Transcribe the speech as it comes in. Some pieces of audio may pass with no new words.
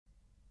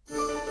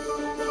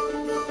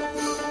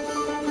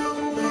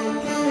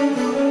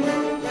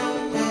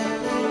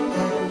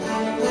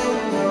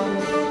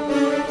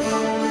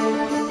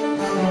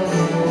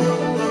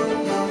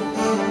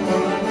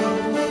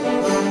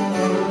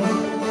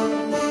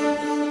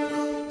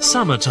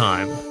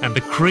Summertime, and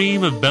the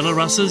cream of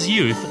Belarus's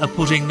youth are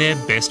putting their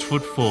best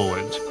foot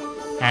forward.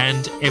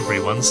 And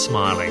everyone's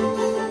smiling.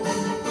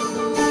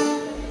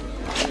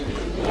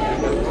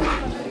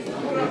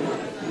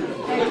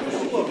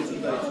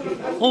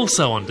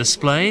 Also on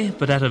display,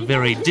 but at a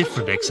very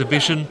different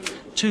exhibition,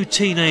 two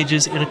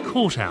teenagers in a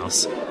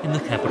courthouse in the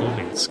capital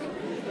Minsk.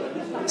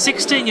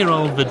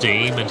 16-year-old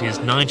Vadim and his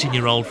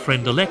 19-year-old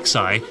friend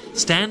Alexei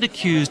stand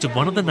accused of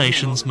one of the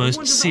nation's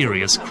most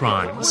serious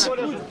crimes.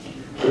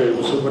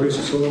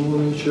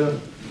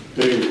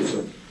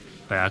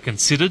 They are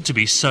considered to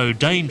be so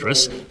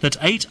dangerous that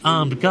 8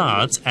 armed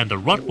guards and a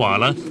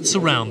Rottweiler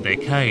surround their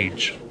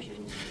cage.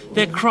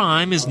 Their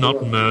crime is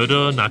not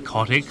murder,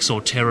 narcotics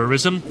or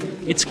terrorism,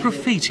 it's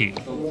graffiti.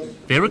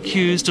 They're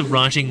accused of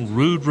writing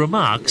rude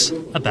remarks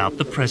about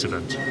the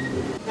president.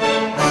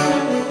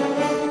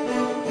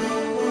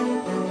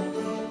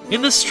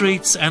 In the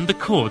streets and the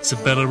courts of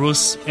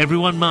Belarus,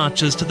 everyone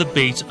marches to the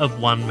beat of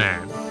one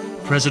man,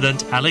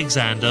 President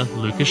Alexander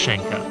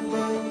Lukashenko.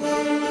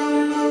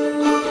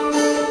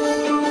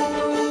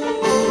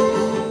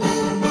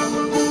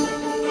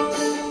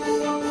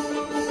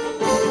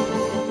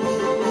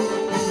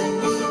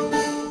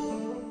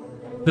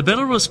 The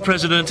Belarus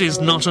president is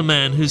not a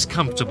man who's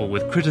comfortable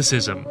with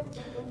criticism.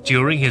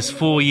 During his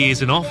 4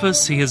 years in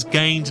office, he has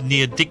gained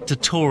near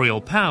dictatorial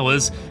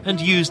powers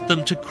and used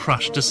them to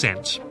crush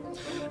dissent.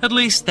 At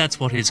least that's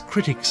what his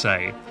critics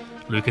say.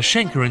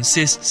 Lukashenko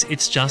insists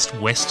it's just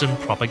Western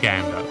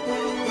propaganda.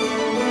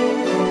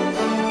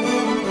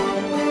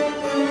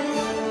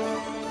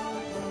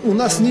 У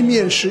нас не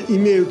меньше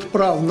имеют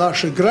прав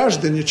наши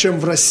граждане, чем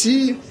в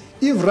России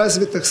и в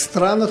развитых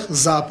странах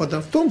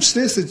Запада, в том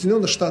числе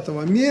Соединенных Штатов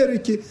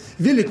Америки,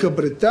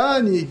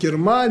 Великобритании,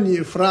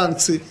 Германии,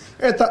 Франции.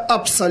 Это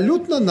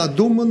абсолютно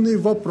надуманный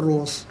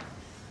вопрос.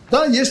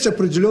 Да, есть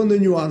определенные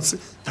нюансы,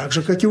 так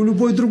же, как и в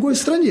любой другой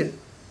стране.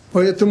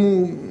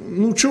 Поэтому,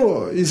 ну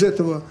что из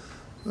этого,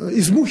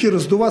 из мухи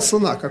раздувать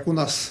слона, как у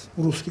нас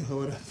русские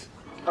говорят.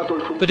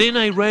 But in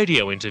a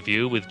radio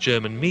interview with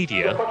German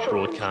media,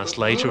 broadcast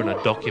later in a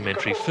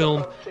documentary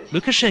film,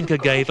 Lukashenko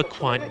gave a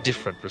quite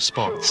different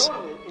response.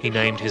 He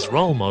named his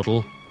role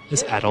model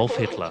as Adolf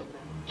Hitler.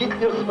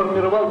 Гитлер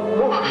сформировал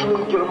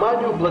мощную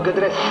Германию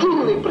благодаря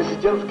сильной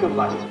президентской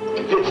власти.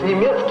 Ведь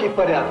немецкий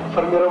порядок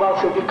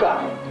формировался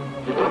веками.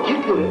 И при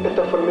Гитлере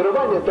это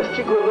формирование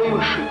достигло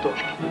наивысшей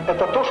точки.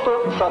 Это то,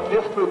 что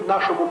соответствует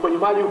нашему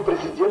пониманию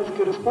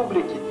президентской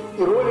республики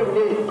и роли в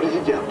ней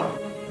президента.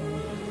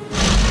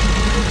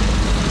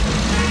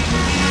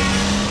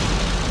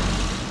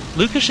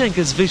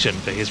 Lukashenko's vision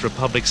for his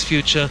republic's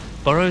future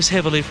borrows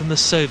heavily from the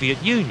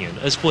Soviet Union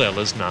as well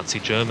as Nazi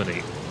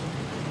Germany.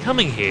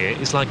 Coming here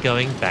is like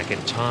going back in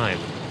time.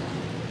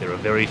 There are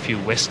very few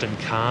Western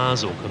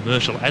cars or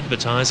commercial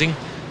advertising.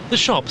 The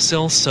shops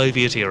sell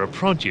Soviet-era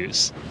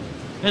produce.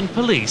 And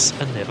police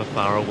are never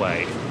far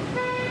away.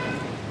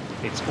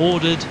 It's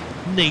ordered,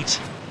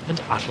 neat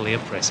and utterly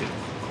oppressive.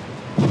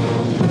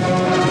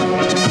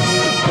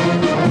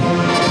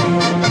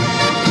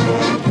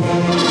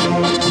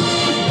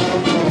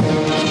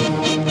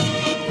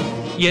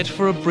 Yet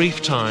for a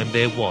brief time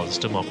there was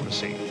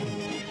democracy.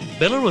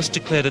 Belarus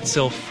declared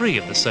itself free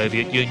of the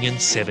Soviet Union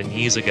 7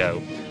 years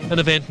ago, an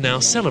event now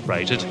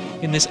celebrated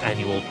in this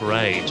annual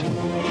parade.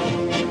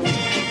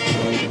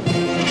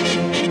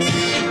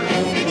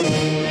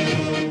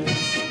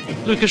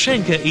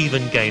 Lukashenko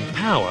even gained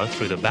power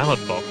through the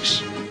ballot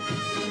box.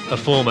 A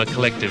former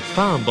collective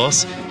farm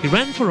boss, he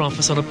ran for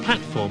office on a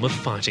platform of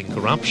fighting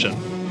corruption.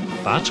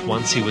 But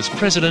once he was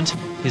president,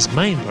 his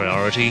main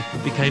priority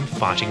became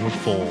fighting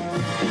reform.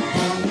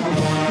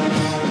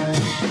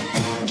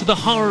 To the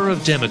horror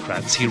of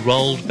Democrats, he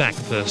rolled back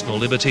personal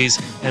liberties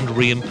and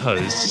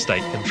reimposed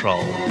state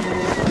control.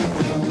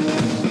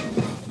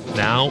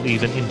 Now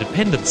even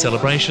independence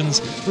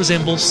celebrations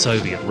resemble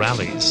Soviet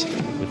rallies,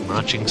 with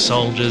marching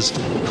soldiers,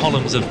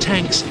 columns of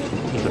tanks,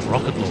 even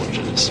rocket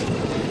launchers.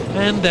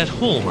 And that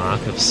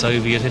hallmark of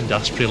Soviet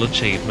industrial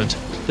achievement,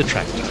 the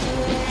tractor.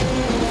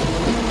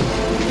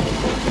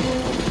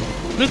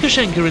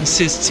 Lukashenko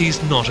insists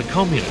he's not a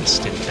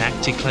communist. In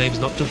fact, he claims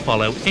not to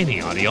follow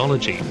any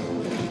ideology.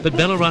 But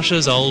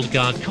Belarus's old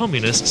guard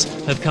communists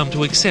have come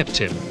to accept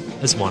him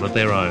as one of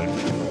their own.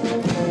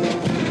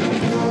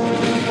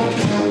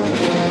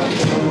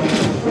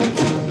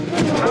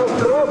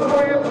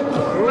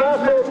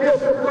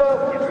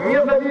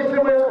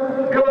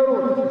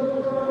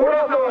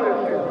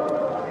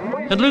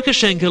 And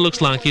Lukashenko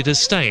looks likely to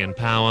stay in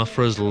power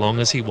for as long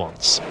as he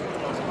wants.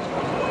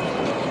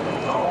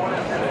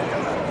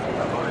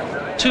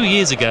 2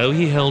 years ago,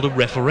 he held a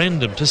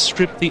referendum to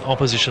strip the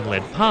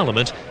opposition-led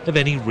parliament of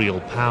any real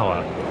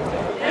power.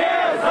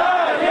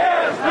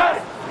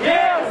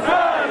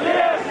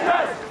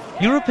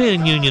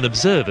 European Union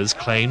observers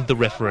claimed the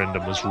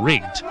referendum was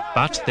rigged,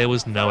 but there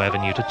was no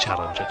avenue to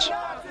challenge it.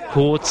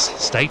 Courts,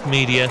 state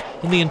media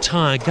and the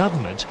entire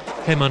government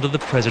came under the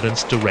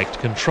president's direct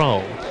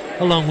control,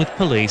 along with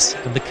police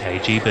and the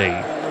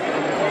KGB.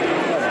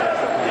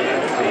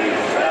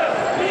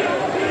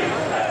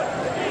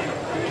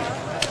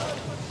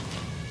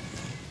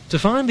 To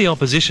find the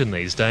opposition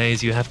these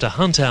days, you have to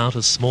hunt out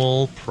a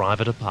small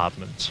private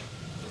apartment.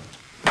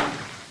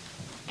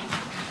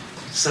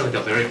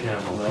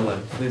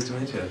 Pleased to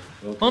meet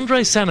you.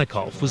 Andrei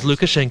Sannikov was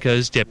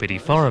Lukashenko's deputy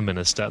foreign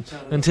minister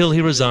until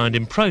he resigned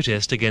in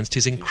protest against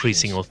his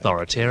increasing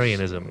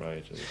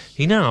authoritarianism.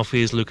 He now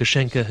fears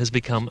Lukashenko has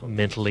become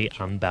mentally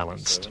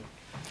unbalanced.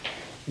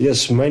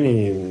 Yes,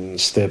 many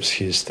steps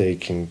he is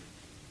taking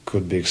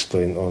could be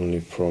explained only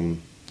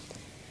from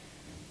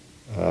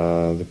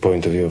the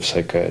point of view of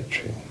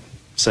psychiatry.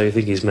 So you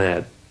think he's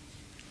mad?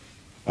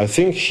 I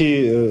think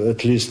he,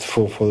 at least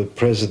for the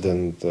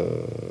president,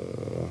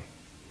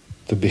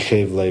 to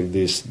behave like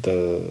this,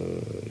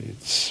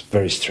 it's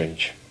very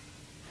strange.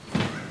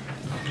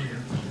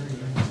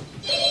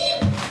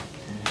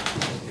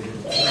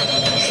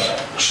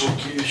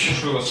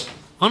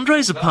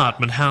 Andrei's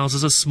apartment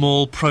houses a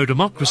small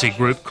pro-democracy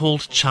group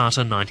called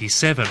Charter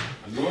 97.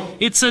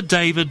 It's a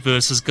David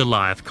versus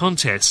Goliath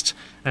contest,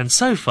 and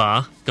so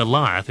far,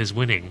 Goliath is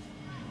winning.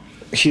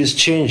 He's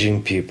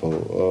changing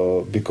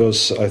people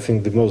because I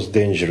think the most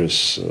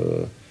dangerous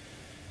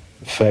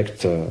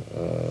factor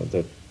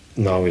that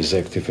now is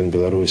active in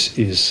Belarus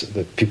is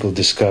that people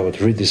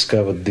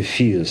rediscovered the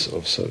fears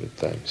of Soviet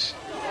times.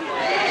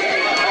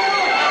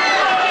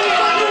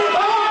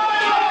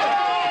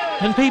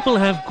 And people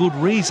have good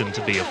reason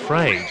to be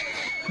afraid.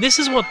 This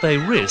is what they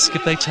risk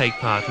if they take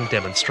part in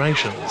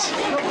demonstrations.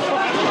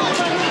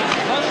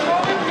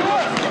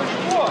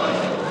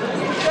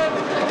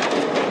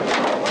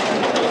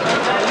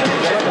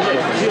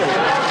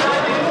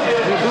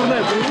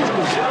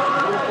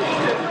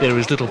 There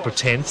is little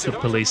pretense that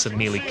police are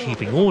merely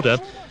keeping order.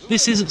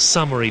 This is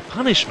summary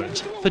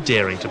punishment for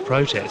daring to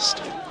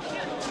protest.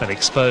 An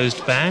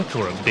exposed back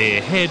or a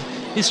bare head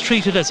is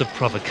treated as a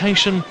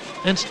provocation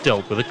and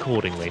dealt with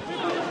accordingly.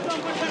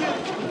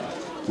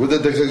 Вот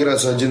это как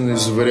раз один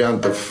из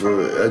вариантов,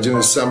 один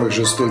из самых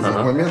жестоких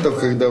моментов,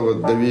 когда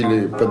вот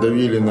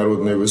подавили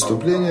народные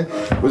выступления.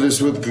 Вот здесь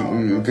вот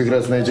как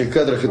раз на этих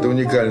кадрах, это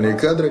уникальные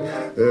кадры,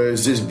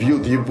 здесь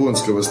бьют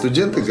японского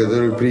студента,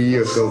 который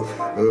приехал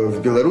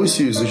в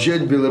Белоруссию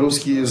изучать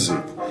белорусский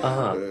язык.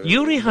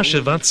 Yuri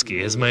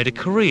has made a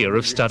career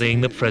of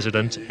studying the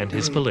president and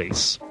his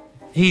police.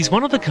 He's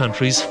one of the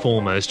country's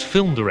foremost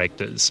film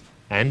directors,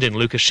 and in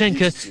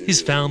Lukashenko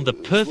he's found the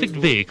perfect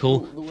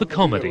vehicle for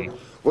comedy.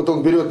 Вот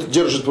он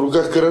держит в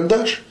руках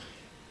карандаш,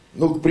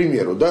 ну, к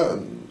примеру, да,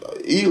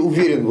 и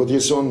уверен, вот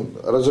если он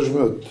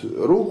разожмет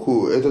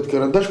руку, этот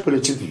карандаш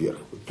полетит вверх.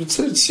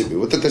 Представьте себе,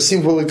 вот это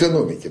символ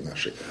экономики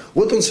нашей.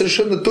 Вот он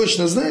совершенно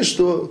точно знает,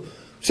 что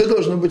все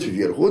должно быть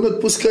вверх. Он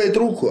отпускает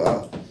руку,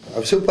 а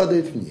все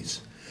падает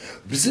вниз.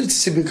 Представьте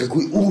себе,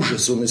 какой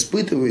ужас он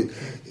испытывает,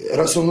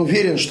 раз он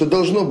уверен, что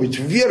должно быть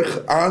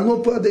вверх, а оно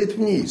падает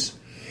вниз.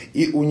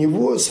 И у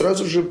него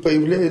сразу же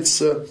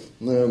появляется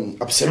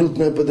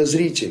абсолютная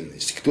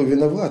подозрительность. Кто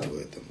виноват в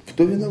этом?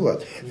 Кто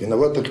виноват?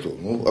 Виновата кто?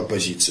 Ну,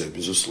 оппозиция,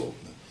 безусловно.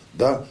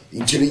 Да?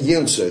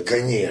 Интеллигенция,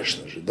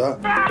 конечно же, да?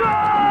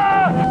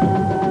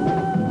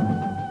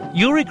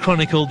 Yuri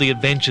chronicled the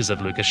adventures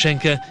of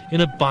Lukashenko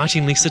in a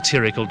bitingly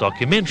satirical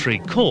documentary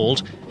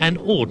called An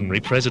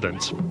Ordinary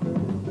President.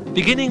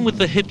 Beginning with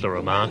the Hitler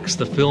remarks,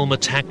 the film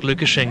attacked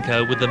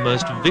Lukashenko with the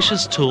most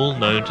vicious tool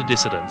known to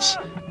dissidents,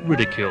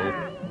 ridicule.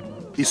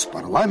 Из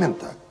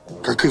парламента,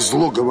 как из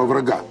логова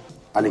врага,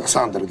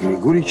 Александр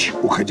Григорьевич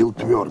уходил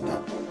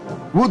твердо.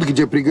 Вот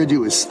где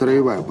пригодилась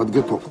строевая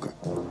подготовка.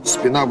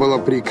 Спина была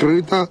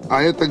прикрыта,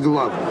 а это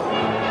главное.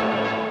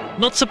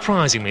 Not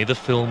surprisingly, the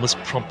film was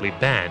promptly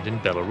banned in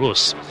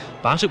Belarus,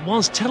 but it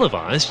was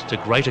televised to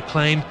great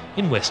acclaim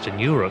in Western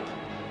Europe.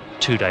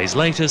 2 days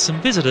later, some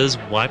visitors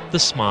wiped the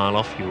smile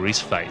off Yuri's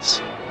face.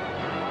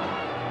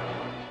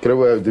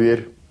 Открываю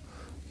дверь,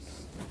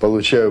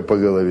 получаю по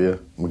голове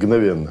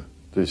мгновенно.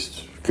 То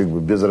есть, как бы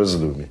без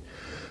раздумий.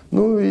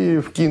 Ну и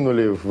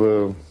вкинули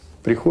в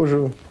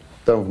прихожую,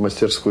 там в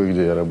мастерской,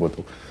 где я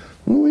работал.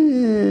 Ну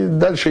и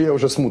дальше я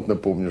уже смутно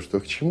помню,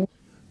 что к чему.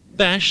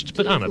 Bashed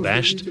but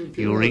unabashed,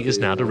 Yuri is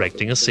now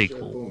directing a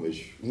sequel.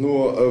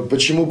 Но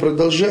почему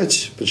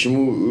продолжать?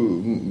 Почему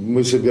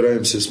мы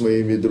собираемся с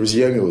моими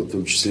друзьями, вот в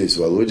том числе и с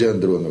Володей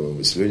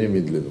Андроновым, и с Леней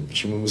Медленным,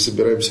 почему мы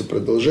собираемся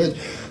продолжать?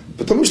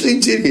 Потому что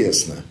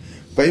интересно.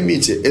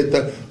 Поймите,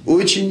 это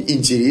очень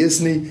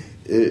интересный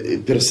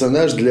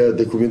персонаж для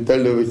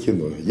документального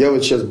кино. Я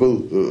вот сейчас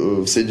был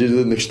в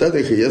Соединенных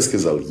Штатах, и я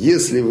сказал,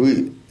 если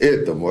вы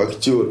этому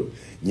актеру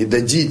не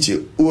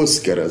дадите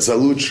Оскара за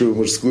лучшую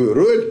мужскую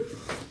роль,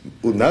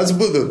 у нас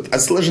будут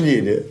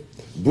осложнения.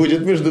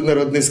 Будет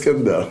международный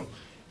скандал.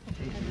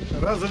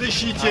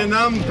 Разрешите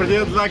нам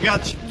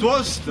предлагать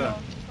тост?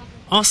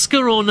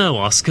 Oscar or no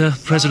Oscar,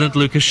 President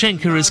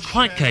Lukashenko is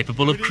quite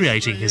capable of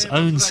creating his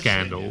own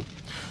scandal.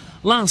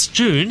 Last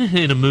June,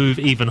 in a move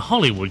even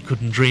Hollywood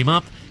couldn't dream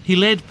up, he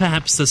led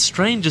perhaps the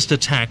strangest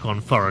attack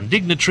on foreign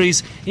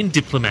dignitaries in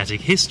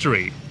diplomatic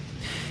history.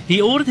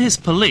 He ordered his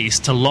police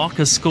to lock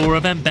a score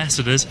of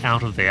ambassadors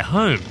out of their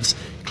homes,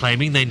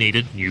 claiming they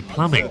needed new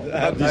plumbing.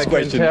 I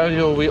can tell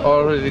you we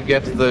already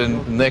get the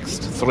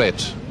next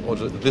threat.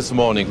 This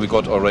morning we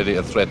got already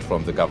a threat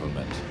from the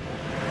government.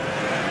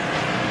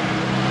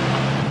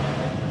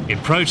 In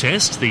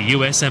protest, the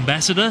US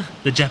ambassador,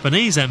 the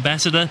Japanese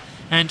ambassador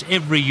and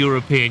every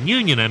European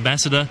Union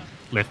ambassador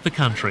left the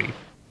country.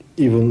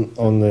 Even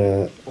on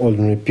an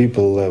ordinary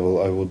people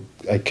level,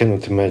 I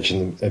cannot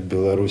imagine a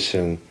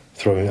Belarusian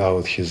throwing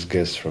out his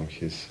guests from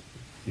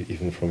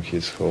even from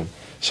his home.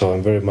 So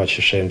I'm very much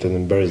ashamed and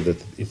embarrassed that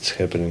it's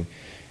happening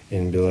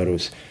in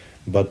Belarus.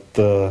 But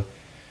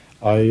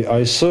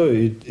I saw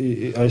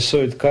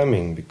it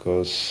coming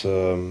because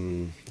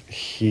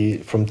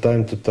from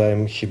time to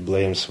time he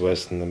blames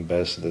Western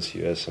ambassadors,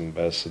 US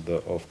ambassador,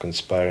 of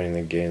conspiring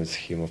against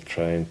him, of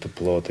trying to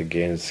plot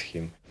against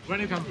him. When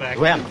you come back?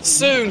 When?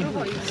 Soon.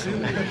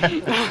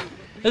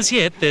 As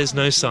yet, there's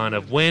no sign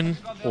of when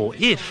or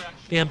if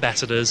the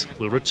ambassadors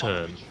will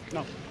return.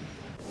 No.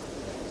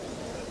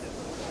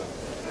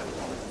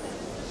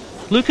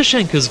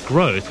 Lukashenko's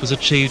growth was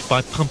achieved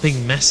by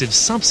pumping massive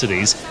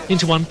subsidies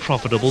into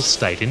unprofitable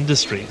state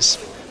industries.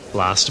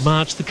 Last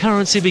March, the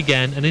currency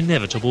began an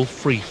inevitable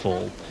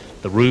freefall,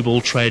 the ruble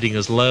trading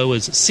as low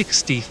as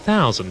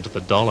 60,000 to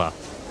the dollar.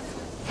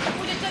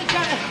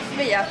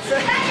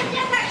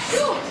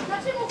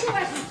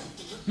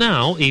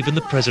 Now, even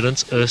the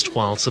president's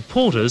erstwhile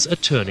supporters are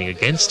turning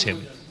against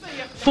him.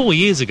 4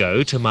 years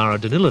ago, Tamara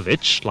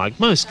Danilovich, like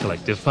most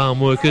collective farm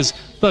workers,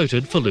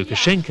 voted for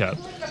Lukashenko,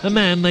 a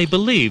man they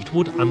believed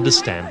would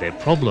understand their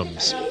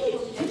problems.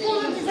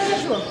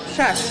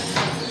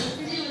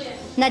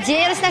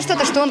 Надеялась на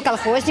что-то, что он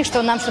колхозник, что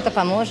он нам что-то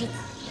поможет.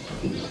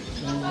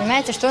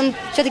 Понимаете, что он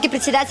все-таки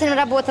председателем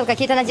работал,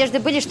 какие-то надежды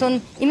были, что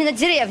он именно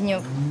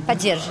деревню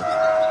поддержит.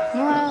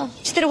 Ну, а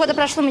 4 года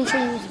прошло, мы ничего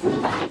не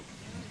видим.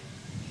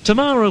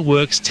 Tamara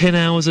works 10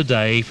 hours a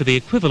day for the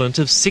equivalent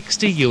of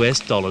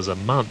 $60 a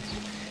month.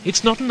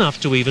 It's not enough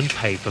to even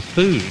pay for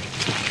food.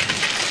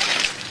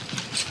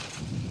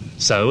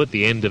 So, at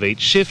the end of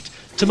each shift,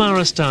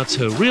 Tamara starts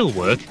her real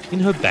work in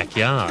her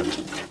backyard.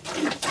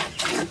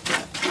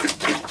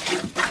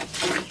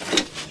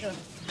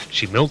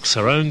 She milks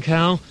her own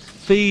cow,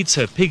 feeds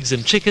her pigs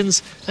and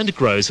chickens, and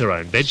grows her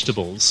own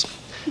vegetables.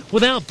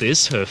 Without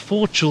this, her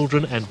 4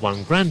 children and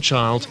 1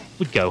 grandchild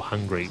would go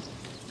hungry.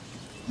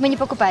 Мы не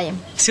покупаем.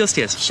 Все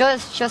здесь? Все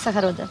с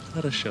огорода.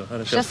 Хорошо,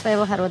 хорошо. Все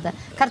своего огорода.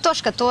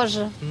 Картошка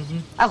тоже.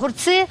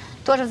 Огурцы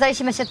тоже в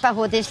зависимости от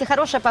погоды. Если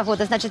хорошая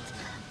погода, значит,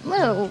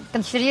 мы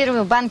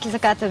консервируем, банки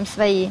закатываем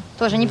свои.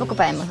 Тоже не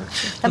покупаем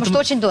огурцы. Потому что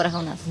очень дорого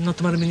у нас. Но,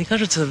 Тамара, мне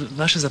кажется,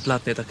 ваша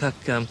зарплата это как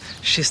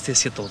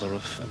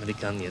 $60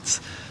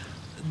 американец.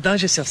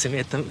 Даже со всем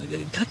этим,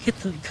 как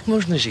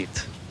можно жить?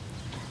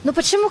 Ну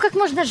почему как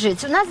можно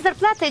жить? У нас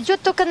зарплата идет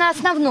только на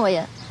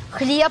основное.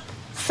 Хлеб,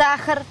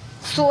 сахар,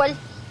 соль.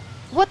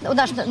 Вот у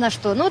нас на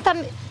что. Ну, там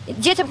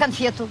детям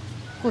конфету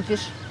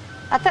купишь.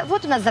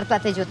 Вот у нас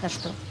зарплата идет на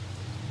что.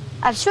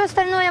 А все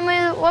остальное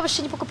мы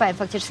овощи не покупаем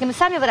фактически. Мы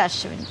сами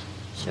выращиваем.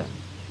 Все.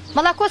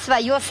 Молоко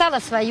свое, сало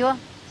свое.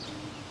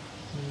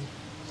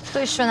 Что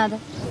еще надо?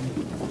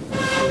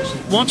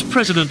 What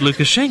President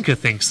Lukashenko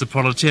thinks the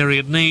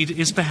proletariat need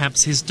is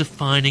perhaps his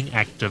defining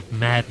act of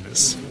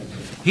madness.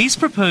 He's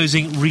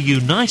proposing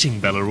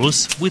reuniting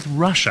Belarus with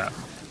Russia,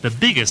 the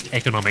biggest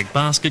economic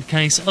basket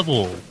case of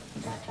all.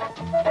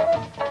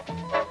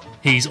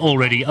 He's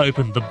already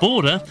opened the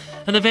border,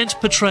 an event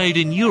portrayed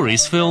in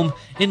Yuri's film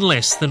in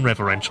less than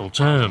reverential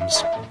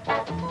terms.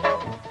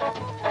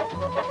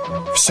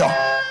 Все.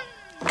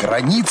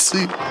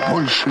 Границы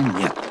больше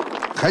нет.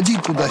 Ходи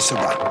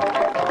туда-сюда.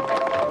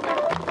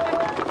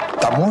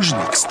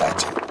 Таможни,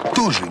 кстати,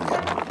 тоже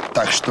нет.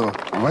 Так что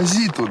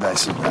вози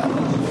туда-сюда.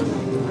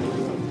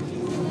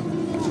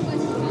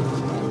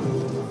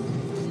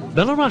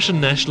 Belarusian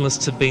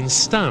nationalists have been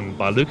stunned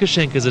by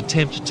Lukashenko's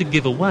attempt to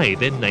give away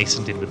their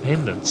nascent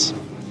independence.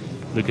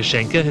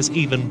 Lukashenko has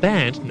even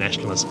banned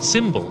nationalist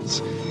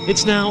symbols.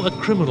 It's now a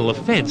criminal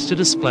offence to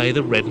display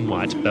the red and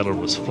white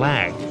Belarus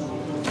flag.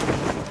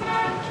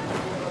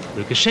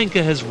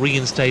 Lukashenko has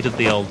reinstated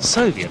the old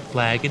Soviet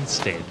flag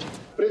instead.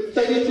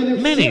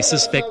 Many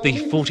suspect the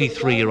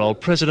 43-year-old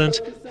president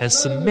has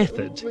some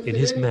method in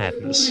his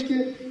madness.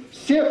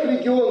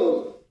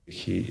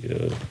 He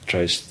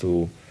tries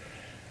to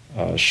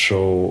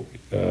show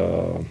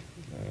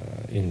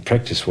in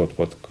practice what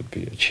could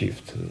be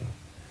achieved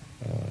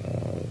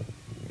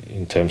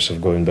in terms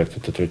of going back to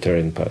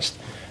totalitarian past.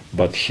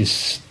 But he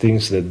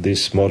thinks that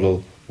this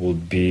model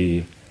would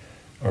be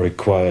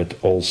required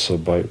also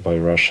by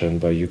Russia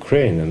and by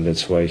Ukraine, and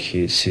that's why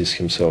he sees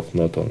himself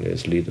not only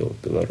as leader of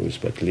Belarus,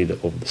 but leader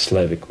of the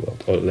Slavic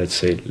world, or let's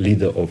say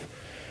leader of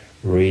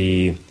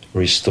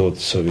restored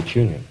Soviet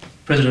Union.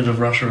 President of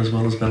Russia as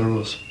well as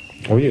Belarus.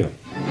 Oh yeah.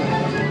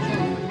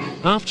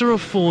 After a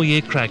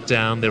 4-year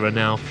crackdown, there are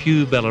now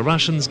few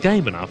Belarusians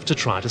game enough to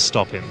try to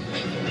stop him.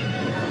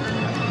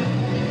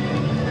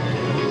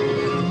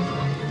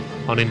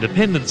 On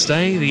Independence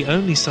Day, the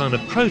only sign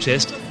of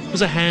protest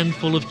was a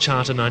handful of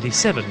Charter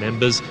 97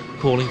 members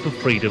calling for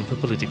freedom for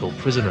political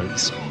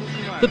prisoners.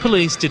 The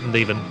police didn't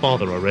even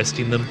bother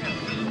arresting them.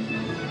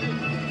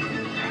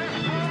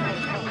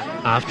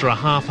 After a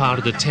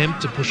half-hearted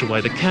attempt to push away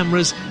the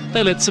cameras,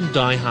 they let some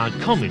die-hard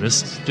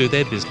communists do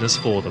their business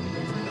for them.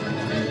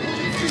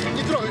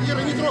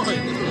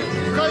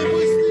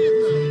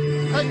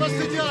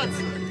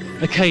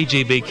 A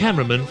KGB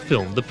cameraman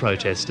filmed the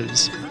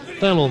protesters.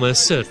 They'll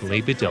almost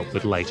certainly be dealt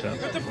with later.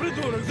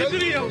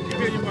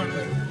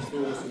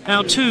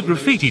 Our two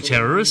graffiti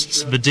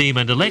terrorists, Vadim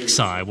and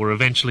Alexei, were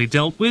eventually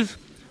dealt with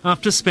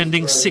after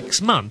spending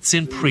 6 months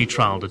in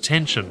pre-trial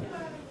detention.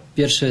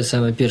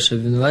 Самое первое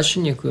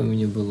обвинение, какое у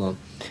меня было,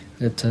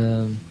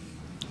 это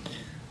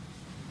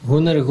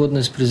гонор и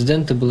годность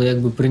президента было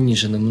как бы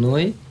принижено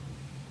мной.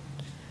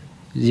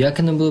 Як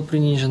оно было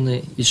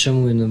принижено и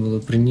чему оно было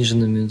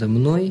принижено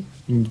мной,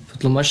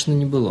 потлумачено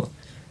не было.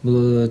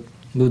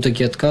 Был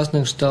такой отказ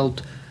на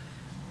кшталт,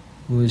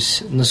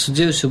 на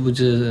суде все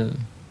будет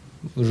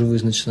уже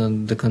вызначено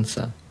до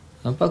конца,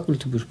 а пока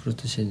ты будешь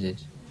просто сидеть.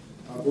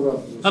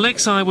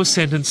 Alexei was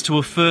sentenced to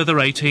a further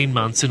 18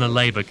 months in a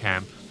labour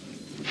camp.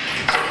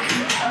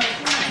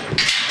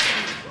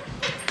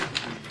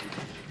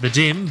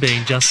 Vadim,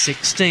 being just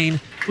 16,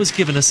 was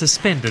given a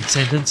suspended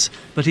sentence,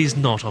 but he's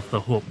not off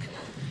the hook.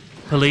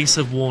 Police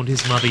have warned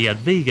his mother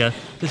Yadviga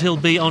that he'll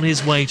be on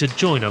his way to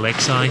join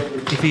Alexei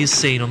if he is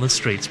seen on the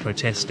streets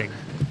protesting.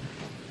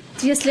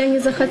 Если они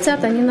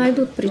захотят, они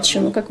найдут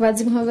причину. Как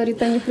Вадим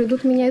говорит, они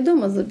придут, меня и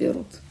дома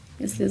заберут,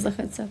 если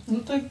захотят.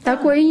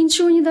 Такое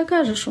ничего не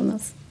докажешь у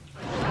нас.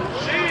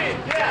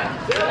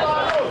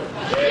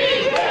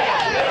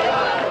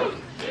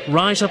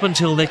 Right up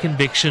until their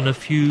conviction, a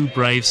few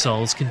brave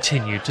souls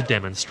continued to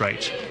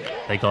demonstrate.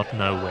 They got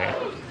nowhere.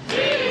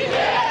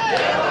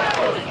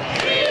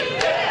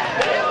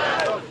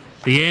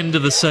 The end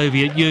of the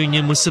Soviet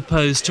Union was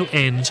supposed to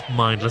end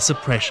mindless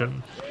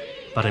oppression.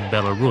 But in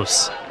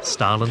Belarus,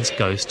 Stalin's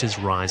ghost is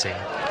rising.